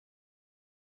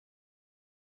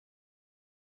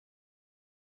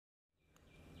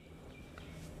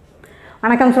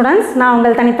வணக்கம் ஸ்டூடெண்ட்ஸ், நான்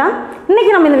உங்கள் தனிதா.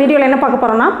 இன்னைக்கு நம்ம இந்த வீடியோவில் என்ன பார்க்க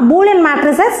போறோம்னா Boolean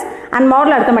matrices and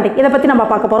modular arithmetic இதை பற்றி நம்ம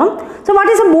பார்க்க போகிறோம். So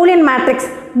what is a Boolean matrix?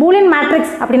 Boolean matrix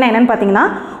அப்படின்னா என்னன்னு பார்த்தீங்கன்னா,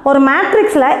 ஒரு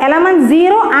மேட்ரிக்ஸில் எலமெண்ட்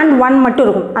 0 and 1 மட்டும்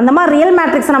இருக்கும். அந்த மாதிரி ரியல்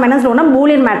மேட்ரிக்ஸ் நம்ம என்ன சொல்லுவோம்னா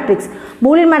Boolean matrix.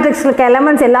 Boolean matrix இருக்க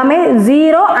எலமெண்ட்ஸ் எல்லாமே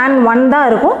 0 and 1 தான்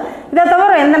இருக்கும். இதை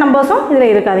தவிர எந்த நம்பர்ஸும் இதில்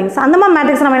இருக்காதுங்க. ஸோ அந்த மாதிரி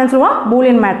மேட்ரிக்ஸ் நம்ம என்ன சொல்லுவோம்?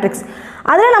 Boolean matrix.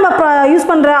 அதில் நம்ம யூஸ்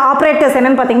பண்ணுற ஆப்ரேட்டர்ஸ்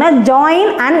என்னன்னு பார்த்தீங்கன்னா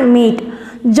ஜாயின் அண்ட் மீட்.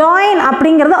 ஜாயின்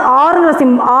அப்படிங்கிறது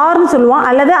ஆர்னு சொல்லுவோம்,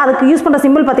 அல்லது அதுக்கு யூஸ் பண்ணுற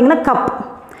சிம்பிள் பார்த்தீங்கன்னா கப்.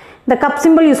 இந்த கப்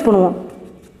சிம்பிள் யூஸ் பண்ணுவோம்.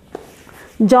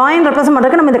 ஜாயின் ரெப்ரசன்ட்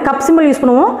பண்ணுறதுக்கு நம்ம இந்த கப் சிம்பிள் யூஸ்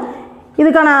பண்ணுவோம்.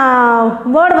 இதுக்கான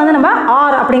வேர்டு வந்து நம்ம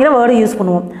ஆர் அப்படிங்கிற வேர்டு யூஸ்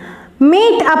பண்ணுவோம்.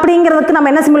 மீட் அப்படிங்கிறதுக்கு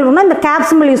நம்ம என்ன சிம்பிள் பண்ணுவோம்? இந்த கேப்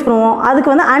சிம்பிள் யூஸ் பண்ணுவோம்.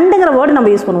 அதுக்கு வந்து அண்டுங்கிற வேர்டு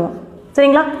நம்ம யூஸ் பண்ணுவோம்.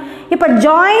 சரிங்களா? இப்போ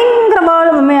ஜாயின்ங்கிற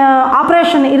வேர்டு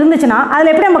ஆப்ரேஷன் இருந்துச்சுன்னா அதில்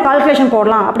எப்படி நம்ம கால்குலேஷன்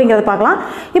போடலாம் அப்படிங்கிறத பார்க்கலாம்.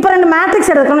 இப்போ ரெண்டு மேட்ரிக்ஸ்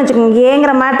எடுத்துக்கணும்னு வச்சுக்கோங்க.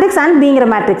 ஏங்கிற மேட்ரிக்ஸ் அண்ட் பிங்கிற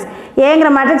மேட்ரிக்ஸ். ஏங்கிற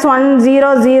மேட்ரிக்ஸ் 1 0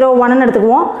 0 1ன்னு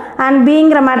எடுத்துக்குவோம். அண்ட்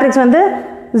பிங்கிற மேட்ரிக்ஸ் வந்து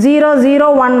 0 0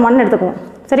 1 1 எடுத்துக்குவோம்.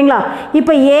 சரிங்களா?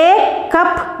 இப்போ ஏ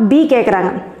கப் பி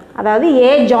கேட்குறாங்க, அதாவது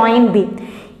ஏ ஜாயின் பி.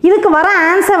 இதுக்கு வர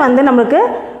ஆன்சர் வந்து நம்மளுக்கு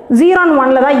 0 and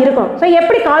 1ல தான் இருக்கும். ஸோ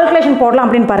எப்படி கால்குலேஷன் போடலாம்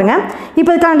அப்படின்னு பாருங்கள். இப்போ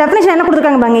இதுக்கான டெஃபினேஷன் என்ன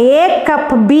கொடுத்துருக்காங்க பாருங்க. ஏ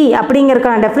கப் பி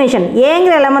அப்படிங்கிறதுக்கான டெஃபினேஷன்,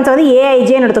 ஏங்கிற எலமெண்ட்ஸ் வந்து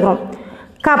ஏஐஜேன்னு எடுத்துக்கிறோம்.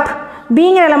 கப்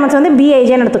பிங்கிற எலமெண்ட்ஸ் வந்து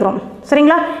பிஐஜேன்னு எடுத்துக்கிறோம்.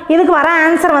 சரிங்களா? இதுக்கு வர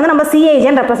ஆன்சர் வந்து நம்ம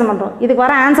சிஐஜேன்னு ரெப்ரசென்ட் பண்ணுறோம். இதுக்கு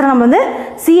வர ஆன்சர் நம்ம வந்து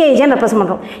சிஐஜேன்னு ரெப்ரசென்ட்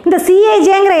பண்ணுறோம். இந்த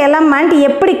சிஐஜேங்கிற எலமெண்ட்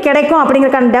எப்படி கிடைக்கும்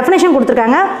அப்படிங்கிறதுக்கான டெஃபினேஷன்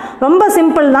கொடுத்துருக்காங்க. ரொம்ப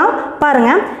சிம்பிள் தான்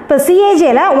பாருங்கள். இப்போ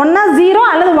சிஐஜேல 1 0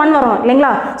 அல்லது 1 வரும்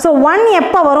இல்லைங்களா? ஸோ 1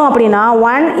 எப்போ வரும் அப்படின்னா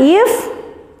 1 if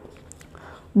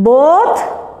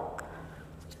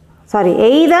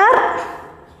either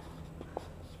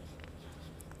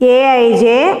aij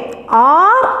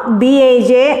or bij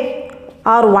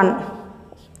or 1.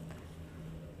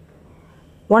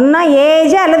 ஒன்றா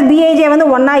ஏஜே அல்லது பிஏஜே வந்து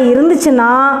ஒன்றா இருந்துச்சுன்னா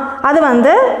அது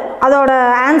வந்து அதோட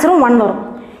ஆன்சரும் 1 வரும்.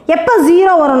 எப்போ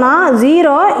 0 வரும்னா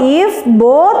 0 if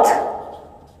both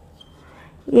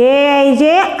aij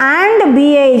and bij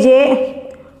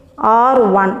are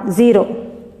 1. 0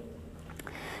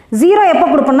 எப்போ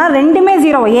கொடுப்போம்னா ரெண்டுமே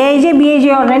 0, ஏஜே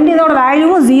பிஏஜே ரெண்டு இதோட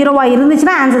வேல்யூவும் 0வாக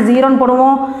இருந்துச்சுன்னா ஆன்சர் 0ன்னு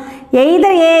போடுவோம்.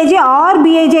 Either AJ R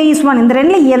பிஏஜே is 1. இந்த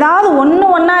ரெண்டில் ஏதாவது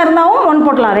ஒன்றா இருந்தாலும் 1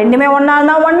 போட்டலாம். ரெண்டுமே ஒன்றா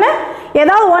இருந்தால் 1,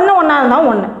 ஏதாவது ஒன்றா இருந்தால்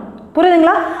 1.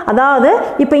 புரியுதுங்களா? அதாவது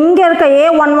இப்போ இங்கே இருக்க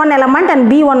A11 element and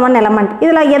B11 element,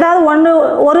 இதில் ஏதாவது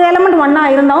ஒரு எலமெண்ட் 1ஆ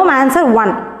இருந்தாலும் ஆன்சர்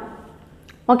 1.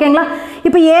 ஓகேங்களா?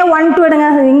 இப்போ A12 எடுங்க,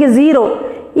 இங்கே 0,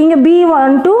 இங்கே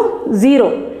B12 0.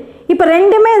 இப்போ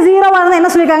ரெண்டுமே 0வாக இருந்தால் என்ன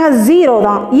சொல்லியிருக்காங்க? 0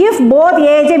 தான். இஃப் போத்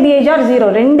ஏஜே பிஏஜே ஆர் 0,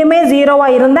 ரெண்டுமே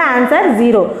 0வாக இருந்தால் ஆன்சர்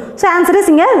 0. ஸோ ஆன்சர் இஸ்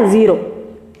இங்கே 0.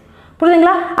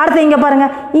 புரியுதுங்களா? அடுத்து இங்கே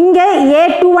பாருங்கள், இங்கே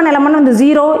A21 எலமெண்ட் வந்து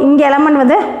 0, இங்கே எலமெண்ட்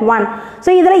வந்து 1. ஸோ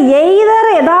இதில் எய்தர்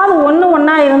ஏதாவது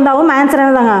ஒன்றா இருந்தாலும் answer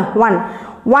என்னதாங்க?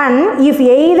 1 if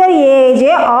either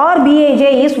AJ R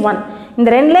பிஏஜே is 1. இந்த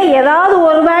ரெண்டில் ஏதாவது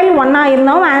ஒரு வேல்யூ 1ஆ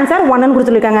இருந்தாலும் ஆன்சர் 1ன்னு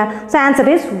கொடுத்துருக்காங்க. So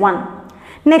answer is 1.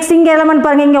 நெக்ஸ்ட் இங்கே எலமெண்ட்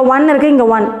பாருங்கள், இங்கே 1 இருக்குது, இங்கே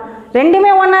 1. ரெண்டுமே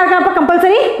 1ஆ இருக்கிறப்ப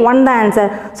கம்பல்சரி 1 தான் answer.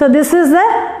 So this is the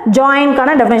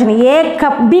ஜாயின்கான definition. A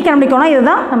cup B கண்டுபிடிக்கணும்,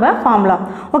 இதுதான் நம்ம ஃபார்முலா.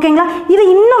 ஓகேங்களா? இது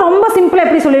இன்னும் ரொம்ப சிம்பிளாக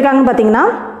எப்படி சொல்லியிருக்காங்கன்னு பார்த்தீங்கன்னா,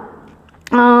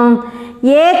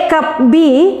 ஏ cup B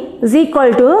is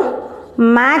equal to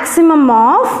maximum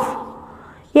of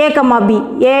A comma B,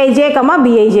 AIJ comma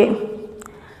பிஐஜே.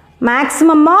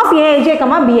 Maximum of AIJ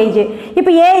comma பிஐஜே.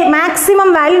 இப்போ ஏ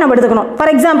மேக்ஸிமம் வேல்யூ நம்ம எடுத்துக்கணும்.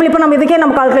 ஃபார் எக்ஸாம்பிள் இப்போ நம்ம இதுக்கே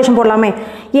நம்ம calculation போடலாமே.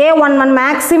 A11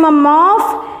 maximum of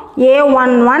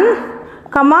A11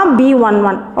 comma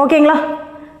B11. ஓகேங்களா?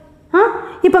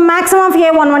 இப்போ மேக்ஸிமம் ஆஃப்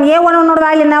A11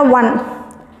 வேல்யூ என்ன? 1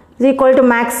 is equal to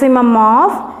maximum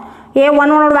of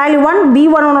A11 value 1,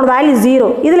 B11 value 0.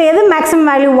 இதில் எது maximum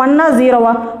value? 1ஆ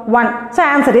 0வா? 1. So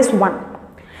answer is 1.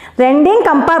 ரெண்டையும்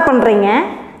கம்பேர் பண்ணுறீங்க.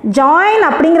 ஜாயின்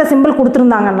அப்படிங்கிற சிம்பிள்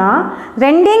கொடுத்துருந்தாங்கன்னா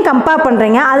ரெண்டையும் கம்பேர்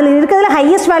பண்ணுறீங்க. அதில் இருக்கிறதுல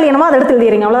ஹையஸ்ட் வேல்யூ என்னவோ அதை எடுத்து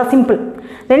எழுதிடுறீங்க. அவ்வளோதான் சிம்பிள்.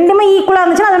 ரெண்டுமே ஈக்குவலாக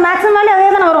இருந்துச்சுன்னா அது மேக்ஸிமம் வேல்யூ அதே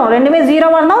தானே வரும். ரெண்டுமே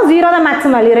 0வாக இருந்தால் 0 தான்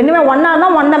மேக்ஸிமம் வேல்யூ. ரெண்டுமே 1ஆக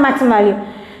இருந்தால் 1 தான் மேக்ஸிமம் வேல்யூ.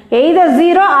 எய்தர்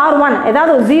 0 ஆர் 1,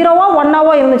 ஏதாவது 0வோ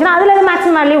 1ஆவோ இருந்துச்சுன்னா அதில் எது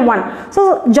மேக்ஸிமம் வேல்யூ? 1. ஸோ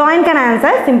ஜாயின்கான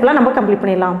ஆன்சர் சிம்பிளாக நம்ம கம்ப்ளீட்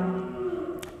பண்ணிடலாம்.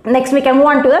 Next we can move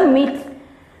on to the meet.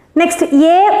 Next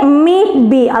A meet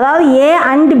B, அதாவது ஏ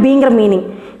அண்ட் பிங்கிற மீனிங்.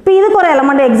 இப்போ இதுக்கு ஒரு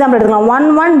எலமெண்ட் எக்ஸாம்பிள் எடுத்துக்கலாம். 1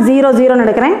 1 0 0ன்னு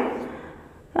எடுக்கிறேன்,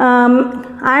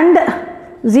 அண்ட்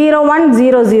 0 1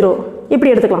 0 0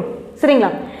 இப்படி எடுத்துக்கலாம்.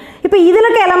 சரிங்களா? இப்போ இதில்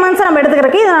இருக்க எலமெண்ட்ஸை நம்ம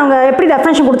எடுத்துக்கிறதுக்கு இதை அவங்க எப்படி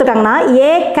டெஃபினேஷன் கொடுத்துருக்காங்கன்னா,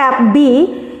 ஏ gap B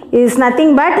is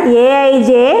nothing but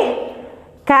AIJ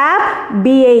gap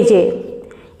பிஐஜே.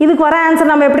 இதுக்கு வர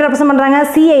ஆன்சர் நம்ம எப்படி ரெப்ரசென்ட் பண்ணுறாங்க?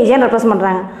 சிஐஜேன்னு ரெப்ரசென்ட்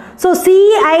பண்ணுறாங்க. ஸோ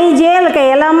சிஐஜே இருக்க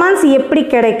எலமெண்ட்ஸ்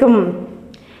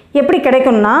எப்படி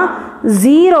கிடைக்கும்னா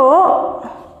 0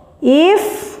 if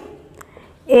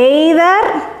either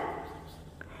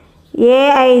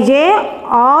aij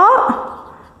or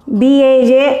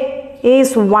bij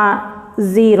is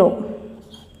 0.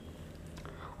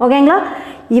 ஓகேங்களா?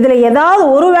 இதில் ஏதாவது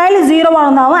ஒரு வேல்யூ ஜீரோவாக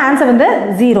இருந்தாலும் ஆன்சர் வந்து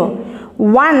 0.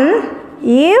 1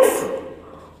 if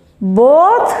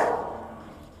both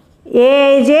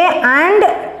aij and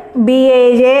bij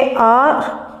are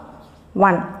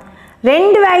 1.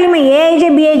 ரெண்டு வேல்யூமே aij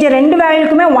bij ரெண்டு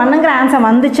வேல்யூக்குமே 1ங்கிற ஆன்சர்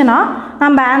வந்துச்சுன்னா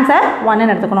நம்ம ஆன்சர்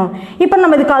 1ன்னு எடுத்துக்கணும். இப்போ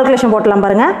நம்ம இது கால்குலேஷன் போட்டலாம்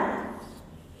பாருங்கள்.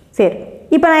 சரி,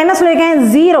 இப்போ நான் என்ன சொல்லியிருக்கேன்,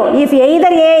 0 if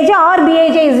either aij R bij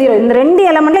is 0. இந்த ரெண்டு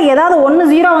எலமெண்ட்டில் ஏதாவது ஒன்று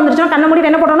 0 வந்துருச்சுன்னா கண்ண மூடிட்டு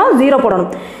என்ன போடணும், 0 போடணும்.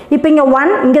 இப்போ இங்கே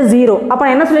 1 இங்கே 0. அப்போ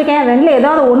நான் என்ன சொல்லியிருக்கேன், ரெண்டில்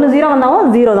ஏதாவது ஒன்று 0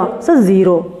 வந்தாலும் 0 தான். ஸோ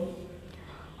 0.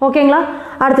 ஓகேங்களா?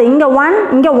 அடுத்து இங்கே 1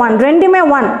 இங்கே 1 ரெண்டுமே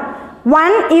 1.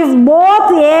 1 if both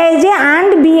aij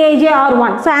and bij are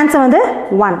 1. So answer வந்து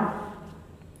 1.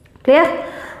 கிளியர்?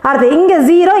 அடுத்து இங்கே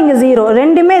 0 இங்கே 0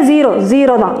 ரெண்டுமே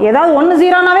 0 தான். ஏதாவது ஒன்று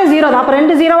 0னாவே 0 தான். அப்போ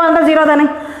ரெண்டு 0வாக இருந்தால் 0 தானே.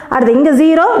 அடுத்து இங்கே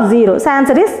 0 0. So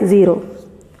answer is 0.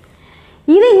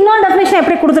 இது இன்னொரு டெஃபினேஷன்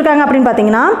எப்படி கொடுத்துருக்காங்க அப்படின்னு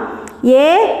பார்த்தீங்கன்னா,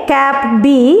 a cap b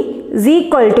is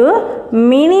equal to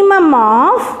minimum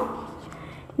of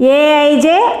aij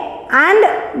and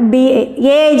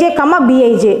aij,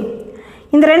 bij.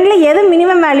 இந்த ரெண்டில் எது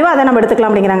மினிமம் வேல்யூ அதை நம்ம எடுத்துக்கலாம்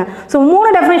அப்படிங்கிறாங்க. ஸோ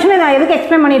 3 டெஃபினேஷன் நான் எதுக்கு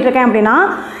எக்ஸ்பிளைன் பண்ணிட்டு இருக்கேன் அப்படின்னா,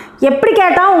 எப்படி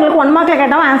கேட்டால் உங்களுக்கு 1 மார்க்கில்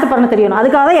கேட்டாலும் ஆன்சர் பண்ண தெரியணும்.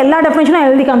 அதுக்காக தான் எல்லா டெஃபினேஷனும்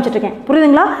எழுதி காமிச்சிட்ருக்கேன்.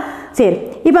 புரியுதுங்களா? சரி,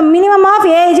 இப்போ minimum of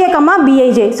aij,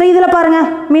 bij. So இதில் பாருங்கள்,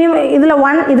 மினிமம் இதில்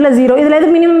 1 இதில் 0. இதில்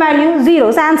எது minimum value 0.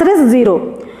 So answer is 0.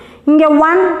 இங்கே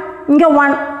 1 இங்கே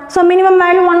 1. ஸோ மினிமம்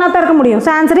வேல்யூ 1ஆக தான் இருக்க முடியும்.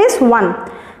 So answer is 1.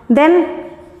 Then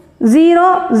 0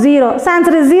 0. So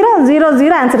answer is 0 0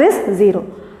 0. Answer is 0.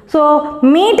 So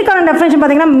மீட்டுக்கான definition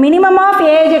பார்த்தீங்கன்னா minimum of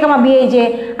aij, bij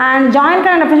and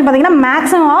ஜாயின்ட்கான definition பார்த்தீங்கன்னா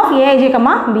மேக்ஸிமம் ஆஃப் aij,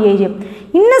 bij.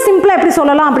 இன்னும் சிம்பிளாக எப்படி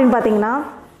சொல்லலாம் அப்படின்னு பார்த்தீங்கன்னா,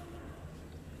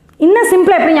 இன்னும்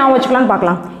சிம்பிளாக எப்படி ஞாபகம் வச்சுக்கலாம்னு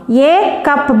பார்க்கலாம். a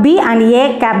cup b and a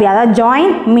cap b, அதாவது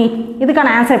ஜாயின் மீட்,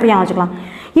 இதுக்கான ஆன்சர் எப்படி ஞாபகம் வச்சுக்கலாம்.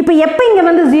 இப்போ எப்போ இங்கே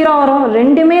வந்து 0 வரும்,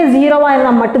 ரெண்டுமே 0வாக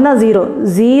இருந்தால் மட்டும்தான் 0.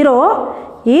 0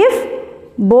 if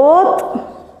both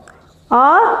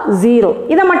are 0.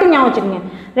 இதை மட்டும் ஞாபகம் வச்சுக்கோங்க.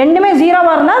 ரெண்டுமே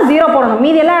 0வாக இருந்தால் 0 போடணும்,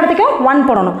 மீதி எல்லா இடத்துக்கும் 1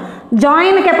 போடணும்.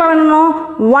 ஜாயினுக்கு எப்போ வேணும்,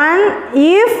 1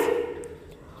 if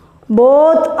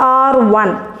both are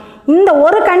 1. இந்த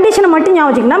ஒரு கண்டிஷனை மட்டும் ஞாபகம்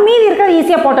வச்சுக்கிங்கன்னா மீதி இருக்கிறது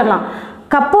ஈஸியாக போட்டுடலாம்.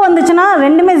 கப்பு வந்துச்சுன்னா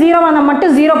ரெண்டுமே 0வாக இருந்தால்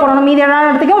மட்டும் 0 போடணும், மீதி எல்லா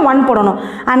இடத்துக்கும் 1 போடணும்.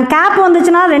 அண்ட் கேப்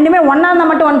வந்துச்சுன்னா ரெண்டுமே 1ஆக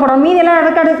இருந்தால் மட்டும் 1 போடணும், மீதி எல்லா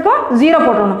இடத்துக்கும் 0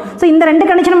 போடணும். ஸோ இந்த ரெண்டு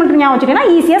கண்டிஷனை மட்டும் ஞாபகம்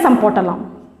வச்சுக்கிங்கன்னா ஈஸியாக சம் போட்டலாம்.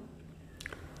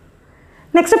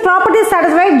 Next properties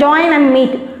satisfy join and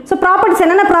meet. So properties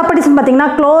என்னென்ன ப்ராப்பர்ட்டிஸ்னு பார்த்தீங்கன்னா,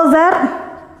 closer,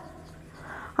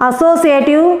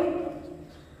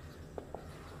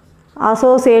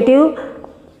 associative,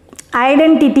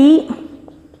 identity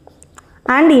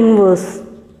and inverse.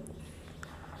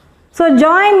 So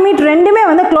join meet ரெண்டுமே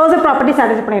வந்து க்ளோசர் ப்ராப்பர்ட்டி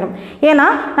சாட்டிஸ்ஃபை பண்ணிடும். ஏன்னா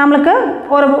நம்மளுக்கு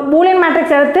ஒரு பூலியன்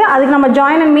மேட்ரிக்ஸ் எடுத்து அதுக்கு நம்ம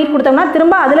ஜாயின் அண்ட் மீட் கொடுத்தோம்னா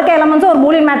திரும்ப அதில் இருக்க எலமெண்ட்ஸும் ஒரு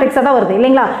பூலியன் மேட்ரிக்ஸாக தான் வருது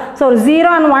இல்லைங்களா. ஸோ ஒரு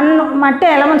 0 and 1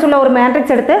 மட்டும் எலமெண்ட்ஸ் உள்ள ஒரு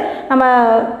மேட்ரிக்ஸ் எடுத்து நம்ம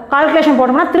கால்குலேஷன்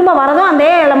போட்டோம்னா திரும்ப வரதும் அதே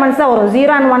எலமெண்ட்ஸ் தான் வரும்.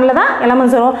 0 and 1ல் தான்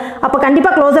எலமெண்ட்ஸ் வரும். அப்போ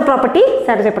கண்டிப்பாக க்ளோசர் ப்ராப்பர்ட்டி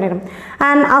சாட்டிஸ்ஃபை பண்ணிடும்.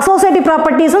 அண்ட் அசோசியேட்டிவ்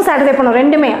ப்ராப்பர்ட்டிஸும் சாட்டிஸ்ஃபை பண்ணும்.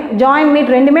 ரெண்டுமே ஜாயின்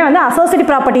மீட் ரெண்டுமே வந்து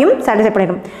அசோசியேட்டிவ் ப்ராப்பர்ட்டியும் சாட்டிஸ்ஃபை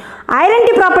பண்ணிடும்.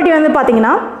 ஐடென்டி ப்ராப்பர்ட்டி வந்து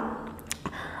பார்த்தீங்கன்னா,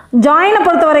 ஜாயினை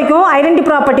பொறுத்த வரைக்கும் ஐடென்டி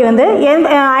ப்ராப்பர்ட்டி வந்து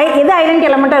எது ஐடென்டி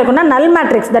எலமெண்ட்டாக இருக்குன்னா நல்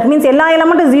மேட்ரிக்ஸ். தட் மீன்ஸ் எல்லா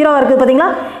எலமெண்ட்டும் 0 இருக்குது பார்த்தீங்களா,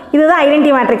 இதுதான்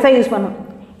ஐடென்டி மேட்ரிக்ஸாக யூஸ் பண்ணும்.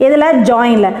 இதில்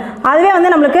ஜாயினில் அதுவே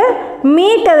வந்து நம்மளுக்கு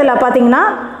மீட் இதில் பார்த்தீங்கன்னா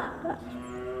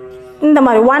இந்த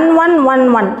மாதிரி 1 1 1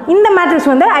 1 இந்த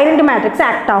மேட்ரிக்ஸ் வந்து ஐடென்டி மேட்ரிக்ஸ்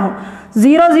ஆக்ட் ஆகும்.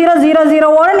 0 0 0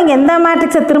 0ஓட நீங்கள் எந்த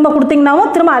மேட்ரிக்ஸை திரும்ப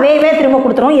கொடுத்தீங்கன்னாவும் திரும்ப அதேவே திரும்ப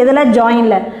கொடுத்துரும். எதில்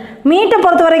ஜாயினில். மீட்டை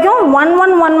பொறுத்த வரைக்கும் 1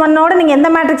 1 1 1ஓட நீங்கள் எந்த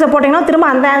மேட்ரிக்ஸை போட்டிங்கன்னா திரும்ப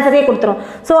அந்த ஆன்சரே கொடுத்துரும்.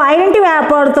 ஸோ ஐடென்டி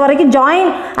பொறுத்த வரைக்கும்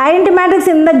ஐடென்டி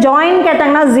மேட்ரிக்ஸ் இந்த ஜாயின்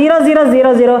கேட்டாங்கன்னா 0 0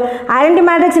 0 0, ஐடென்டி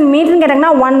மேட்ரிக்ஸ் இன் மீட்னு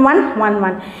கேட்டாங்கன்னா 1 1 1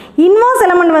 1. இன்வர்ஸ்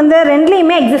எலமெண்ட் வந்து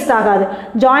ரெண்டுலேயுமே எக்ஸிஸ்ட் ஆகாது.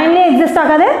 ஜாயின்லேயும் எக்ஸிஸ்ட்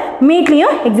ஆகாது,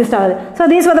 மீட்லேயும் எக்ஸிஸ்ட் ஆகாது. So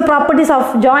these are the properties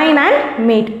of join and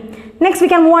meet. Next we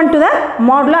can move on to the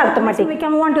modular arithmetic. We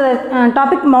can move on to the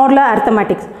topic modular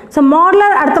arithmetics. So modular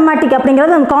arithmetic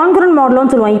அப்படிங்கிறது அந்த congruent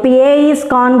modularனு சொல்லுவாங்க. இப்போ A is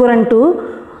congruent to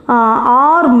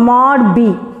R mod B.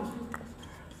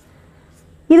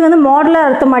 இது வந்து modular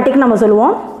arithmetic நம்ம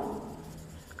சொல்லுவோம்.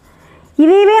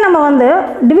 இதையே நம்ம வந்து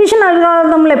டிவிஷன்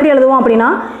அல்காரிதமில் எப்படி எழுதுவோம்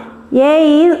அப்படின்னா, A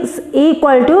is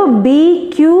equal to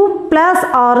BQ plus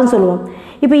Rன்னு சொல்லுவோம்.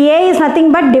 இப்போ A is nothing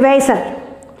but divisor.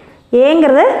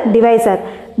 ஏங்கிறது டிவைசர்,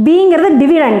 பிங்கிறது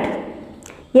டிவிடெண்ட்,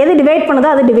 எது டிவைட் பண்ணுதோ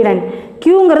அது டிவிடெண்ட்,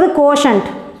 கியூங்கிறது கோஷன்ட்.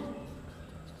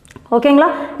 ஓகேங்களா.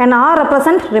 And R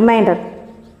represent reminder.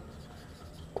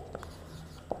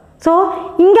 So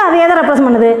இங்கே அதே தான் ரெப்ரசன்ட்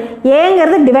பண்ணுது.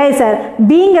 ஏங்கிறது டிவைசர்,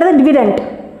 பிங்கிறது டிவிடெண்ட்,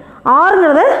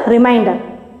 ஆருங்கிறது ரிமைண்டர்.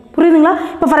 புரியுதுங்களா?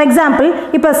 இப்போ ஃபார் எக்ஸாம்பிள்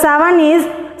இப்போ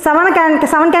 7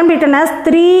 can be written as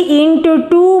 3 into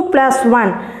 2 plus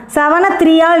 1. 7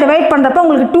 3 all divide பண்ணுறப்ப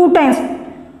உங்களுக்கு 2 times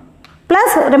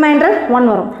ப்ளஸ் ரிமைண்டர்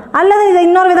 1 வரும். அல்லது இதை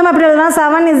இன்னொரு விதமாக எப்படி எழுதலாம்,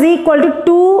 7 is equal to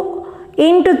 2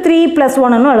 into 3 plus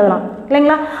 1 எழுதலாம்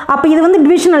இல்லைங்களா? அப்போ இது வந்து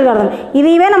டிவிஷன் அல்காரிதம்.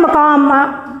 இதையே நம்ம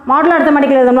மாடுலர்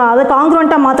அரித்மெட்டிக் எழுதணும், அது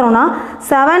காங்க்ருவெண்ட்டாக மாற்றணும்னா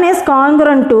 7 is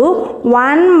congruent to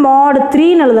 1 mod 3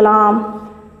 எழுதலாம்.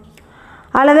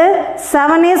 அல்லது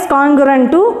 7 is congruent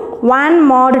to 1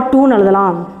 mod 2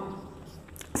 எழுதலாம்.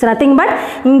 ஸோ நத்திங் பட்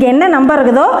இங்கே என்ன நம்பர்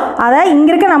இருக்குதோ அதை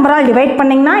இங்கே இருக்க நம்பரால் டிவைட்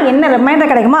பண்ணிங்கன்னா என்ன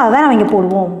ரிமைண்டர் கிடைக்குமோ அதை தான் நம்ம இங்கே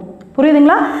போடுவோம்.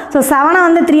 புரியுதுங்களா? ஸோ 7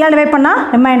 வந்து 3 ஆல் டிவைட் பண்ணால்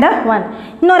ரிமைண்டர் 1.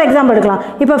 இன்னொரு எக்ஸாம்பிள் எடுக்கலாம்.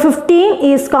 இப்போ 15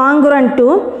 is congruent to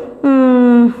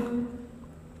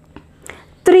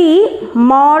 3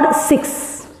 mod 6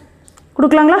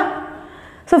 கொடுக்கலாங்களா?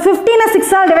 So 15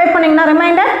 6 all divide பண்ணிங்கன்னா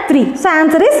ரிமைண்டர் 3. ஸோ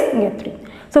ஆன்சர் இஸ் இங்கே 3.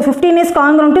 So 15 is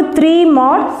congruent to 3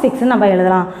 mod 6 நம்ம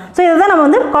எழுதலாம். ஸோ இதுதான் நம்ம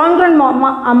வந்து கான்க்ருவெண்ட்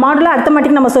மாடுலர்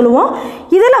அரித்மெட்டிக் நம்ம சொல்லுவோம்.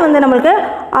 இதில் வந்து நம்மளுக்கு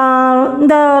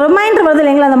இந்த ரிமைண்டர் வருது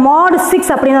இல்லைங்களா, அந்த mod 6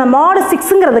 அப்படின்னா mod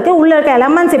 6ங்கிறதுக்கு உள்ளே இருக்க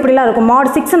எலமெண்ட்ஸ் எப்படிலாம் இருக்கும். mod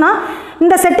 6னா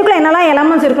இந்த செட்டுக்குள்ளே என்னெல்லாம்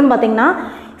எலமெண்ட்ஸ் இருக்குன்னு பார்த்தீங்கன்னா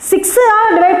 6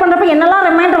 ஆல் டிவைட் பண்ணுறப்ப என்னெல்லாம்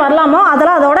ரிமைண்டர் வரலாமோ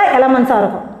அதெல்லாம் அதோட எலமெண்ட்ஸாக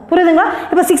இருக்கும். புரியுதுங்களா?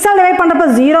 இப்போ 6 ஆல் டிவைட் பண்ணுறப்ப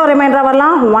 0 ரிமைண்டராக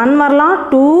வரலாம், 1 வரலாம்,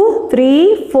 2 3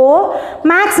 4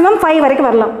 மேக்ஸிமம் 5 வரைக்கும்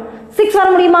வரலாம். 6 வர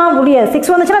முடியுமா? முடியாது.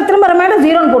 6 வந்துச்சுன்னா திரும்ப ரிமைண்டர்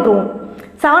 0ன்னு போட்டுருவோம்.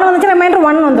 7 வந்துச்சுன்னா ரிமைண்டர்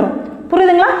 1 வந்துடும்.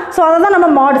 புரியுதுங்களா? ஸோ அதை தான் நம்ம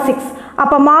mod 6.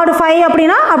 அப்போ mod 5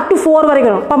 அப்படின்னா அப் டு 4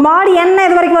 வரைக்கும் வரும். இப்போ mod n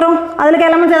எது வரைக்கும் வரும்? அதுக்கு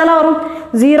எலமெண்ட்ஸ் எதெல்லாம் வரும்?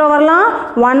 0 வரலாம்,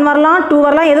 1 வரலாம், 2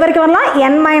 வரலாம், எது வரைக்கும் வரலாம்?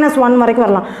 n-1 வரைக்கும்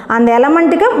வரலாம். அந்த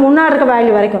எலமெண்ட்டுக்கு முன்னாடி இருக்க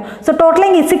வேல்யூ வரைக்கும். ஸோ டோட்டலாக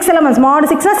இங்கே 6 எலமெண்ட்ஸ், mod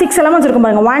 6னா 6 எலமெண்ட்ஸ் இருக்கும்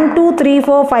பாருங்க. 1 2 3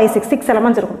 4 5 6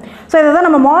 எலமெண்ட்ஸ் இருக்கும். ஸோ இதை தான்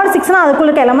நம்ம mod 6னா அதுக்குள்ள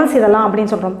இருக்க எலமெண்ட்ஸ் இதெல்லாம்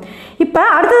அப்படின்னு சொல்கிறோம். இப்போ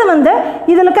அடுத்தது வந்து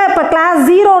இதில் இருக்க இப்போ கிளாஸ்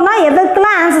 0னா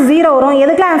எதுக்கெல்லாம் ஆன்சர் 0 வரும்,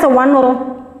 எதுக்கெல்லாம் ஆன்சர் 1 வரும்,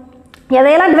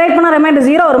 எதையெல்லாம் டிவைட் பண்ணால் ரிமைண்டர்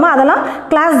 0 வருமோ அதெல்லாம்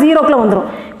கிளாஸ் 0க்குள்ளே வந்துடும்.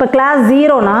 இப்போ கிளாஸ்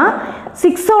 0னா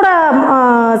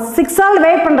 6 ஆல்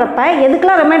டிவைட் பண்ணுறப்ப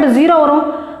எதுக்கெல்லாம் ரிமைண்டர் 0 வரும்?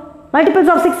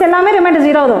 மல்டிபிள்ஸ் ஆஃப் 6 எல்லாமே ரிமைண்டர்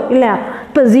 0 வரும் இல்லையா?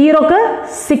 இப்போ 0க்கு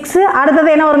 6, அடுத்தது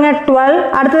என்ன வருங்க 12,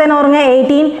 அடுத்தது என்ன வருங்க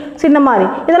 18. ஸோ இந்த மாதிரி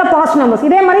இதெல்லாம் பாசிட்டிவ் நம்பர்ஸ்.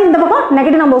 இதே மாதிரி இந்த பக்கம்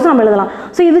நெகட்டிவ் நம்பர்ஸும் நம்ம எழுதலாம்.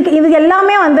 ஸோ இதுக்கு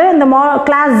எல்லாமே வந்து இந்த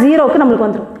கிளாஸ் 0க்கு நம்மளுக்கு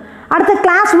வந்துடும். அடுத்து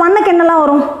கிளாஸ் 1க்கு என்னெல்லாம்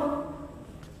வரும்?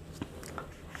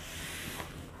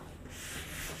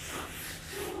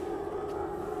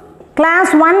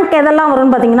 கிளாஸ் 1க்கு எதெல்லாம்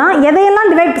வரும்னு பார்த்தீங்கன்னா எதையெல்லாம்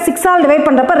 6 ஆல் டிவைட்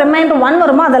பண்ணுறப்ப ரிமைண்டர் 1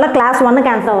 வருமோ அதெல்லாம் கிளாஸ் 1க்கு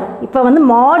ஆன்சர் வரும். இப்போ வந்து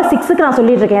mod 6க்கு நான்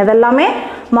சொல்லிட்டு இருக்கேன், அதெல்லாமே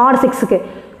mod 6க்கு.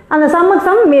 அந்த சம்முக்கு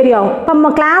சம் வேரி ஆகும்.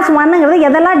 இப்போ கிளாஸ் 1ங்கிறது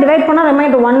எதெல்லாம் டிவைட் பண்ணால்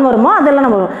ரிமைண்டர் 1 வருமோ அதெல்லாம்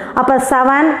நம்ம வரும். அப்போ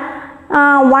 7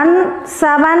 1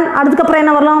 7 அதுக்கப்புறம்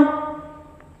என்ன வரலாம்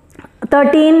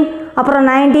 13 அப்புறம்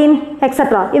 19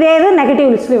 எக்ஸட்ரா. இதே இது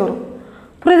நெகட்டிவ் லிஸ்ட்லேயும் வரும்.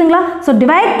 புரியுதுங்களா? ஸோ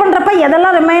டிவைட் பண்ணுறப்ப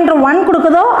எதெல்லாம் ரிமைண்டர் 1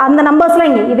 கொடுக்குதோ அந்த நம்பர்ஸ்லாம்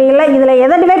இங்கே இதில்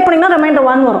எதை டிவைட் பண்ணிங்கன்னா ரிமைண்டர்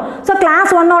 1 வரும். ஸோ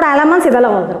கிளாஸ் 1ஓட எலமெண்ட்ஸ்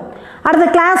இதெல்லாம் வந்துடும். அடுத்து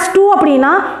கிளாஸ் 2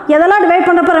 அப்படின்னா எதெல்லாம் டிவைட்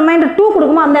பண்ணுறப்ப ரிமைண்டர் 2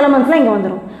 கொடுக்குமோ அந்த எலமெண்ட்ஸ்லாம் இங்கே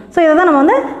வந்துடும். ஸோ இதை தான் நம்ம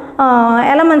வந்து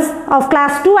elements of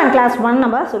class 2 and class 1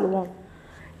 நம்ம சொல்லுவோம்.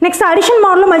 நெக்ஸ்ட் அடிஷன்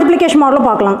மாடலும் மல்டிப்ளிகேஷன் மாடலும்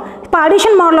பார்க்கலாம். இப்போ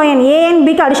அடிஷன் மாடலும் n a and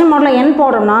bக்கு அடிஷன் மாடலும் n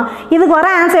போடுறோம்னா இதுக்கு வர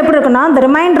ஆன்சர் எப்படி இருக்குன்னா the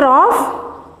remainder of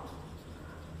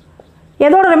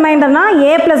எதோட ரிமைண்டர்னா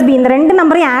a plus b, இந்த ரெண்டு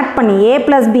நம்பரையும் ஆட் பண்ணி a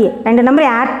plus b ரெண்டு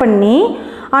நம்பரையும் ஆட் பண்ணி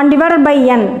on divided by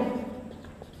n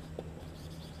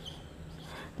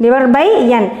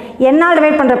n-ஆல்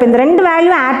divide பண்ணுறப்ப இந்த ரெண்டு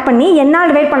வேல்யூ ஆட் பண்ணி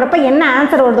n-ஆல் டிவைட் பண்ணுறப்ப என்ன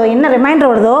ஆன்சர் வருதோ என்ன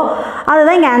ரிமைண்டர் வருதோ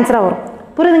அதுதான் இங்கே ஆன்சராக வரும்.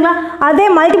 புரியுதுங்களா? அதே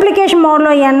மல்டிப்ளிகேஷன்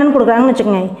மாடலோ என்னன்னு கொடுக்குறாங்கன்னு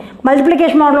வச்சுக்கோங்க.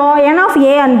 Multiplication மாடலோ n of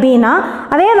a and bனா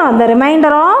அதே தான் the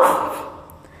remainder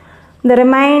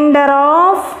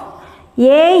of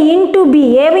a into b,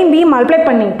 a-வையும் b multiply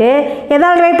பண்ணிவிட்டு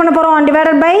எதால் டிவைட் பண்ண போகிறோம்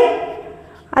டிவைடட் பை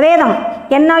அதே தான்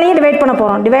n-ஆலேயே டிவைட் பண்ண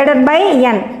போகிறோம் டிவைடட் பை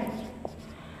n.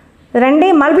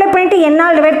 ரெண்டையும் மல்டிப்ளை பண்ணிவிட்டு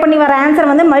n-ஆல் டிவைட் பண்ணி வர ஆன்சர்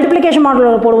வந்து மல்டிப்ளிகேஷன்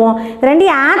மாடலில் போடுவோம்.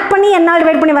 ரெண்டையும் ஆட் பண்ணி n-ஆல்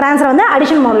டிவைட் பண்ணி வர ஆன்சர் வந்து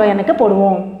அடிஷன் மாடலில் எனக்கு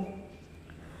போடுவோம்.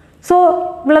 ஸோ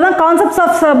இவ்வளோதான் concepts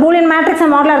of Boolean matrix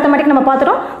and modeller arithmetic நம்ம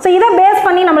பார்த்துட்டோம். ஸோ இதை பேஸ்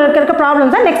பண்ணி நம்மளுக்கு இருக்க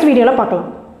ப்ராப்ளம்ஸை நெக்ஸ்ட் வீடியோவில் பார்க்கலாம்.